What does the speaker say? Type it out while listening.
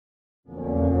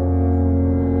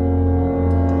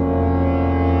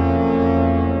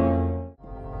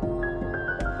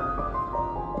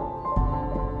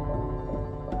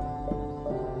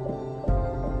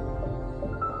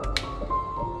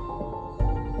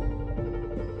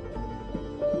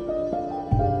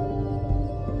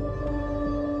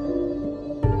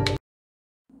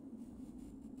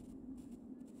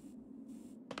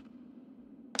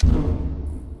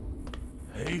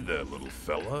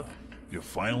fella. You're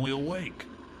finally awake.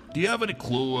 Do you have any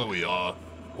clue where we are?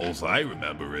 All I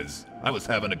remember is I was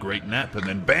having a great nap and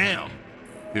then BAM!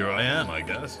 Here I am, I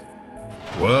guess.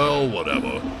 Well,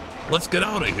 whatever. Let's get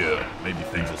out of here. Maybe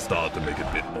things will start to make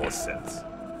a bit more sense.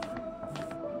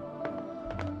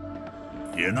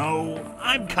 You know,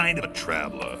 I'm kind of a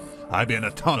traveler. I've been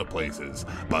a ton of places,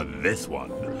 but this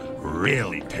one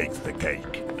really takes the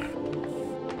cake.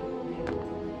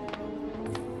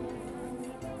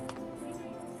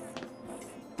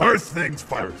 First things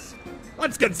first,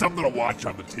 let's get something to watch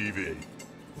on the TV.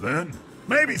 Then,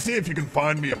 maybe see if you can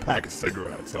find me a pack of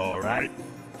cigarettes, alright?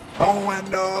 Oh,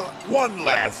 and one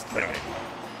last thing.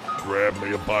 Grab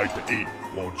me a bite to eat,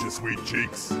 won't you, sweet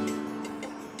cheeks?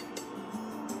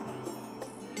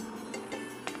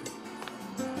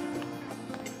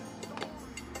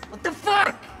 What the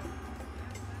fuck?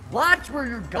 Watch where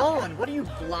you're going. What are you,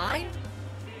 blind?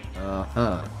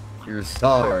 Uh-huh. You're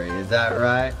sorry, is that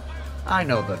right? I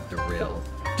know the drill.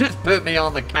 Just put me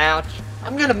on the couch.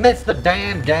 I'm gonna miss the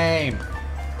damn game.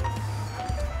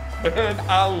 Man,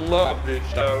 I love this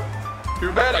show.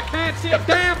 Too bad I can't see a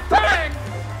damn thing!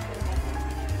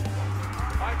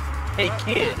 Hey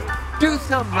kid, do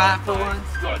something right for once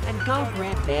and go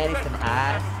grab daddy some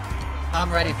ice.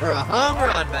 I'm ready for a home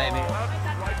run, baby.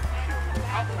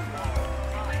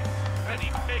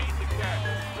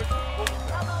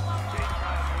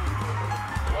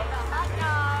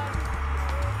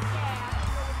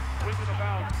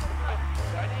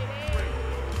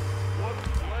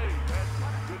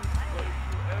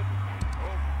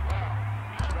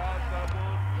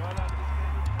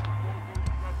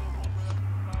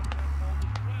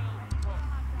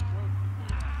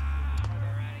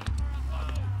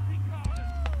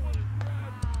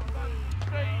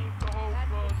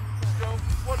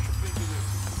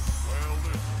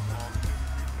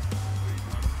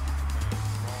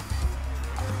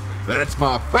 That's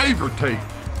my favorite tape.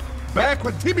 Back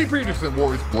when Timmy Peterson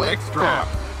wore his black strap,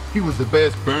 he was the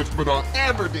best batsman I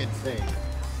ever did see.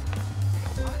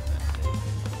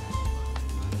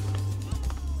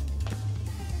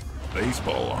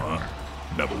 Baseball, huh?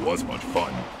 Never was much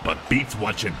fun, but beats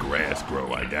watching grass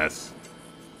grow, I guess.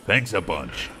 Thanks a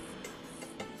bunch.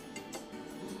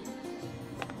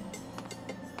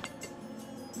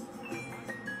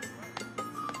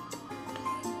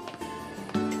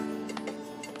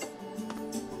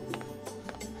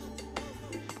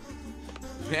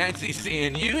 Fancy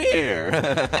seeing you here.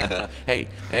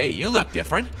 Hey, you look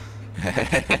different.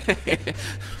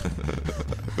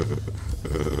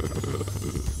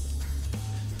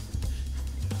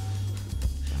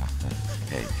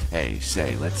 Hey,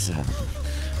 say, let's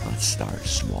start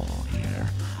small here.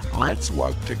 Let's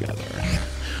work together.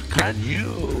 Can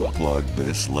you plug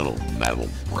this little metal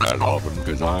bread oven?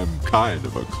 Because I'm kind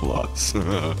of a klutz.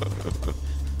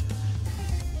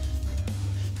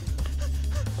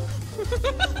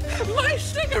 My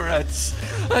cigarettes!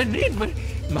 I need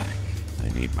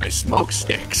my smoke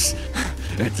sticks.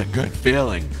 It's a good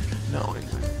feeling knowing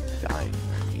I'm dying.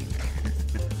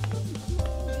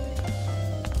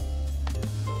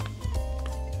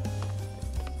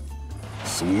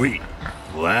 Sweet.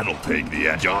 That'll take the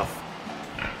edge off.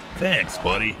 Thanks,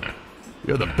 buddy.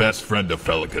 You're the best friend a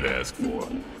fella could ask for.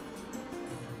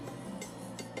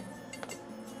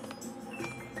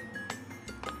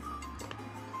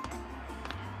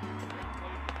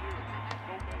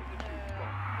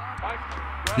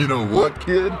 You know what,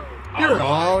 kid? You're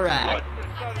alright.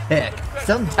 Heck,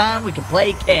 sometime we can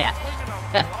play cat.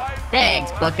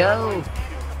 Thanks, bucko.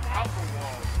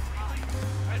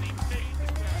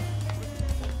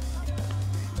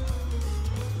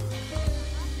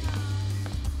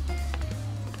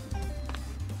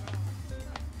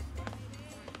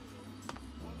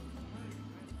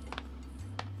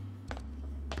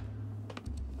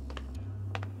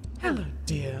 Hello,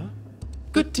 dear.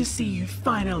 Good to see you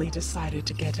finally decided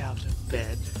to get out of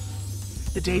bed.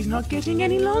 The day's not getting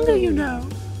any longer, you know.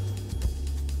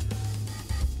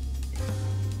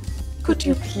 Could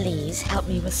you please help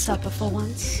me with supper for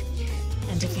once?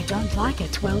 And if you don't like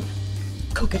it, well,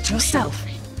 cook it yourself.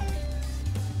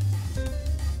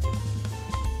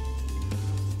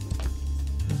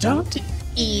 Don't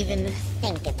Even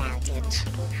think about it.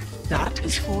 That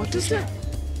is for dessert.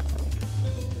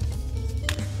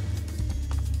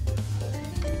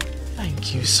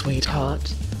 Thank you,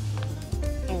 sweetheart.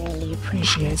 I really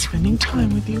appreciate spending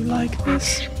time with you like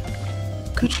this.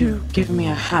 Could you give me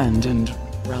a hand and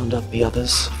round up the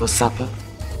others for supper?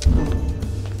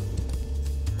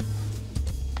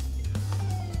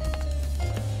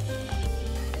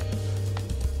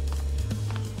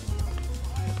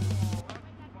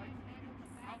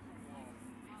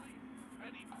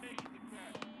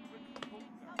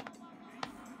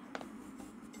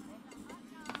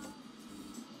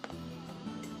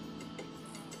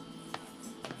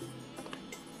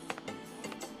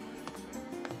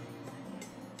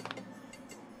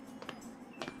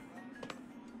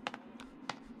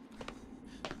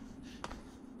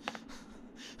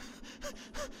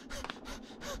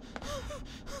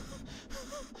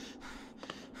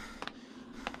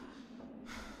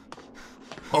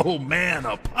 Oh man,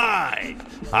 a pie!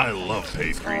 I love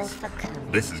pastries.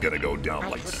 This is gonna go down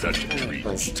like such a treat.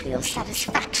 To your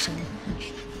satisfaction.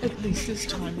 At least this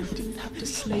time I didn't have to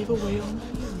slave away on my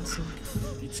own, so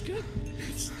it's good.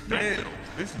 Damn,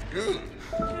 this is good.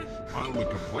 My only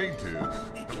complaint is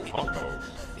no hot dogs.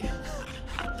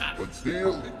 But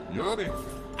still, yummy.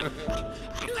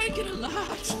 I like it a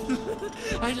lot.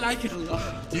 I like it a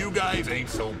lot. You guys ain't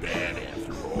so bad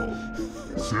after all.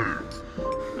 Say,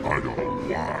 I got a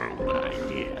wild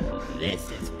idea. This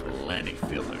is plenty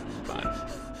filler, but,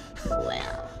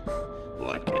 well,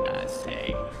 what can I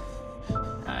say?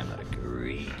 I'm a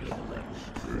greedy little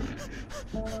brute.